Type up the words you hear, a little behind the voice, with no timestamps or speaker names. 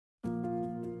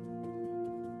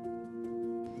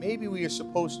Maybe we are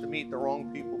supposed to meet the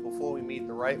wrong people before we meet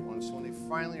the right ones, so when they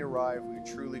finally arrive, we are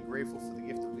truly grateful for the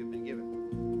gift that we've been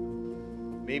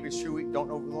given. Maybe it's true we don't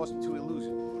know if we lost it until we lose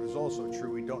it, but it's also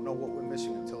true we don't know what we're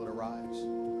missing until it arrives.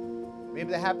 Maybe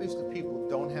the happiest of people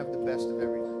don't have the best of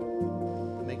everything,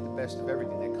 but make the best of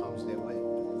everything that comes their way.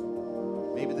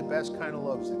 Maybe the best kind of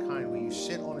love is the kind where you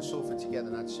sit on a sofa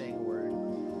together not saying a word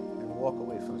and walk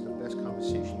away feels the best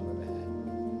conversation you've ever had.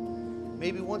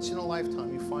 Maybe once in a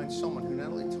lifetime you find someone who not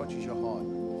only touches your heart,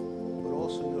 but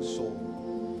also your soul.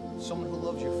 Someone who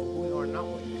loves you for who you are, not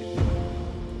what you can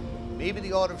do. Maybe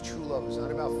the art of true love is not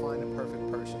about finding a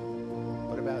perfect person,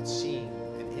 but about seeing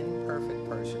an imperfect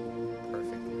person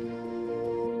perfectly.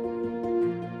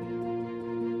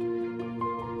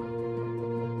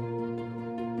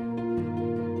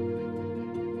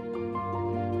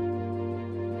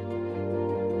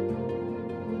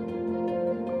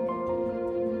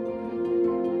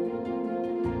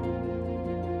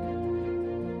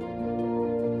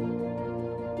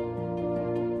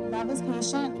 Love is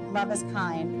patient, love is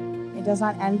kind. It does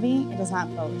not envy, it does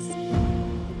not boast.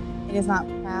 It is not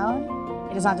proud,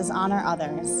 it does not dishonor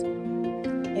others.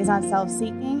 It is not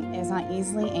self-seeking, it is not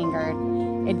easily angered.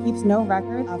 It keeps no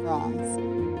record of wrongs.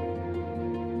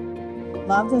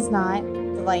 Love does not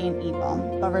delight in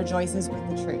evil, but rejoices with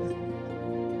the truth.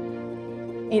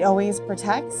 It always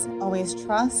protects, always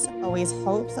trusts, always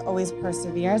hopes, always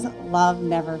perseveres. Love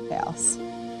never fails.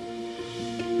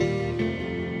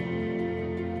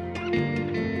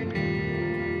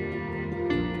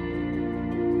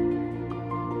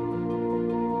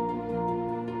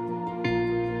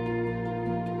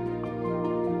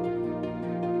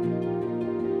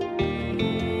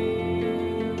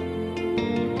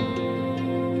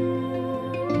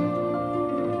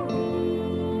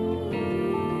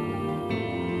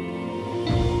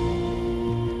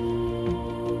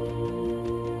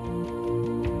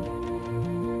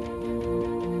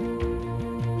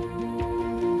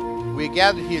 We are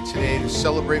gathered here today to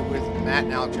celebrate with Matt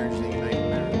and Alexandra's united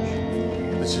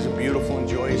marriage. This is a beautiful and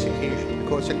joyous occasion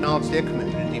because it acknowledges their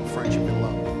commitment to deep friendship and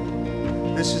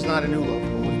love. This is not a new love,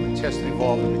 but has been tested,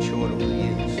 evolved, and matured over the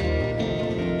years.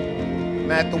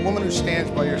 Matt, the woman who stands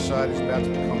by your side is about to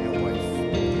become your wife.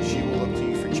 She will look to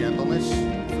you for gentleness,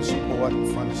 for support,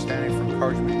 for understanding, for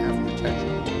encouragement, and for protection.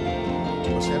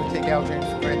 You must never take Alexandra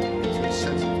for granted until you're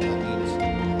sensitive to her needs.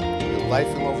 Your life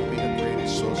and love will be her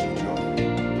greatest source of joy.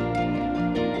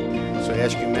 So I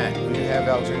ask you, Matt, will you have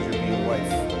Alexandra be your wife?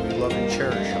 Will you love and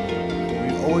cherish her?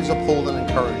 Will you always uphold and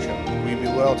encourage her? Will you be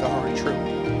loyal to her and true?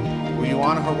 Will you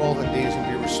honor her all her days and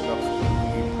be respectful?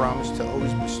 Will you promise to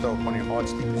always bestow upon your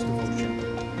heart's deepest devotion?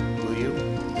 Will you?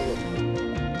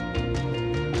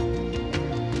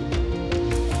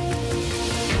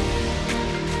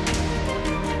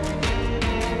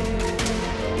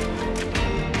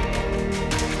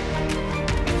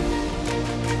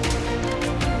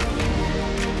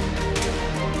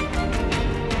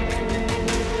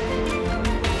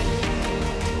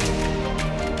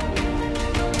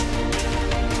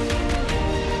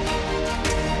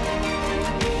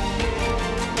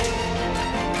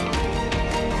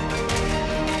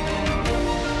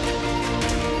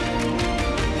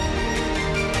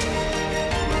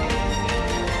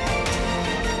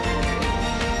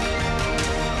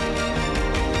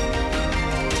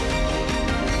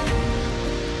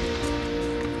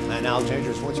 And Alexandra,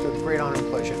 it's once again with great honor and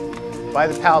pleasure. By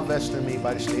the power vested in me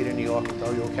by the state of New York, with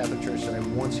all your Catholic Church, that I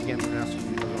once again pronounce you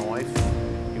as a wife.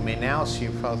 You may now see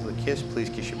your father with a kiss. Please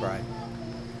kiss your bride.